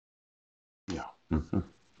Mhm.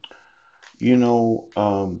 You know,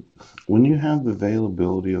 when you have the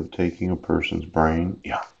availability of taking a person's brain,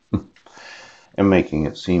 yeah, and making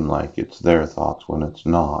it seem like it's their thoughts when it's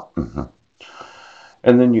not.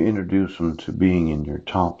 And then you introduce them to being in your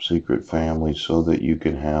top secret family so that you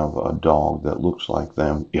can have a dog that looks like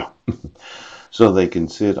them. Yeah. So they can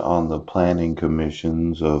sit on the planning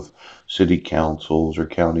commissions of city councils or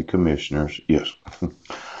county commissioners. Yes.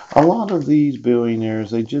 A lot of these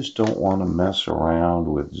billionaires, they just don't want to mess around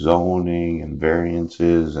with zoning and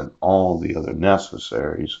variances and all the other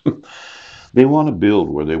necessaries. They want to build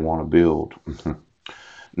where they want to build.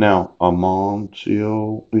 Now,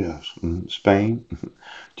 Amancio, yes, Spain.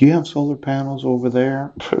 Do you have solar panels over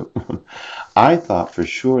there? I thought for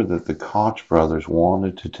sure that the Koch brothers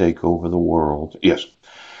wanted to take over the world. Yes.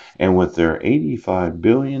 And with their $85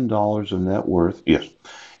 billion of net worth, yes.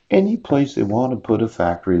 Any place they want to put a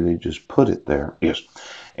factory, they just put it there. Yes.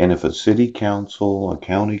 And if a city council, a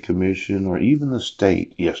county commission, or even the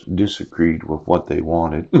state, yes, disagreed with what they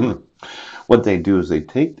wanted, what they do is they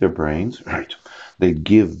take their brains, right? They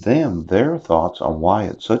give them their thoughts on why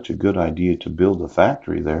it's such a good idea to build a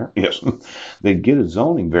factory there. Yes. They'd get a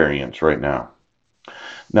zoning variance right now.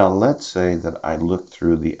 Now, let's say that I look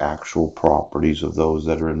through the actual properties of those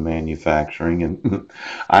that are in manufacturing, and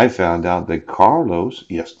I found out that Carlos,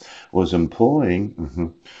 yes, was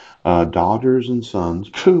employing daughters and sons,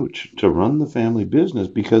 pooch, to run the family business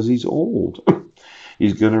because he's old.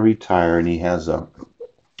 He's going to retire and he has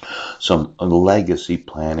some legacy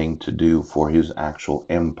planning to do for his actual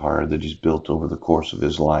empire that he's built over the course of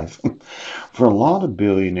his life. For a lot of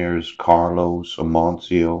billionaires, Carlos,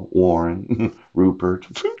 Amancio, Warren, Rupert,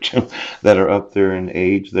 that are up there in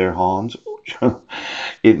age, their Hans,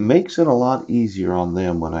 it makes it a lot easier on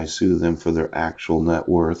them when I sue them for their actual net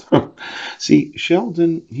worth. See,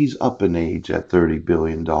 Sheldon, he's up in age at $30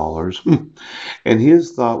 billion. And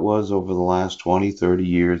his thought was over the last 20, 30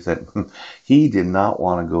 years that he did not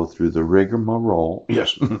want to go through the rigmarole,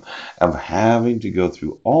 yes, of having to go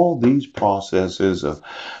through all these processes of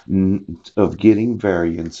getting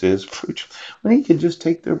variances when he could just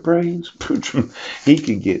take their brains. He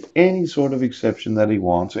could get any sort of exception that he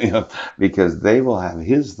wants, because they will have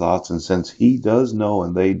his thoughts. And since he does know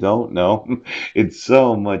and they don't know, it's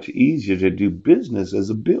so much easier to do business as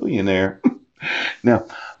a billionaire. Now,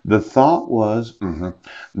 the thought was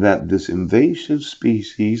that this invasive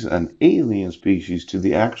species, an alien species to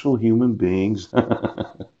the actual human beings.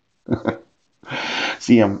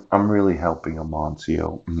 See, I'm really helping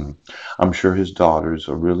Amancio. I'm sure his daughter's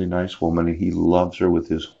a really nice woman and he loves her with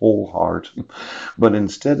his whole heart. But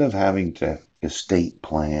instead of having to estate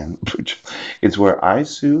plan, it's where I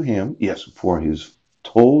sue him, yes, for his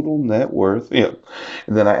total net worth. Yeah.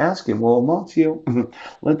 And then I ask him, well, Amancio,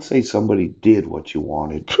 let's say somebody did what you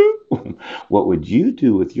wanted. What would you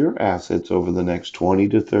do with your assets over the next 20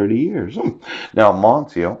 to 30 years? Now,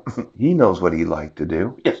 Amancio, he knows what he'd like to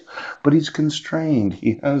do. Yes, but he's constrained.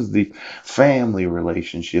 He has the family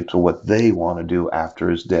relationships of what they want to do after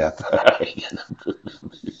his death.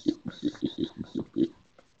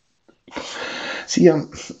 See,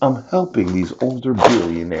 I'm helping these older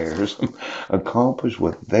billionaires accomplish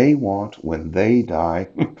what they want when they die.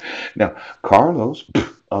 Now, Carlos,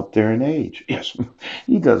 up there in age, yes,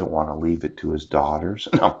 he doesn't want to leave it to his daughters.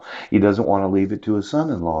 No, he doesn't want to leave it to his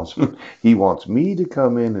son-in-laws. He wants me to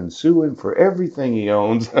come in and sue him for everything he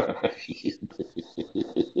owns.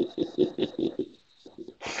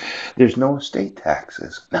 There's no estate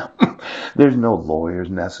taxes. No, there's no lawyers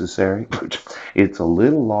necessary. It's a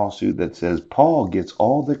little lawsuit that says Paul gets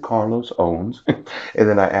all that Carlos owns. And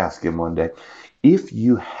then I ask him one day, if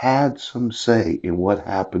you had some say in what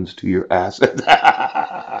happens to your asset,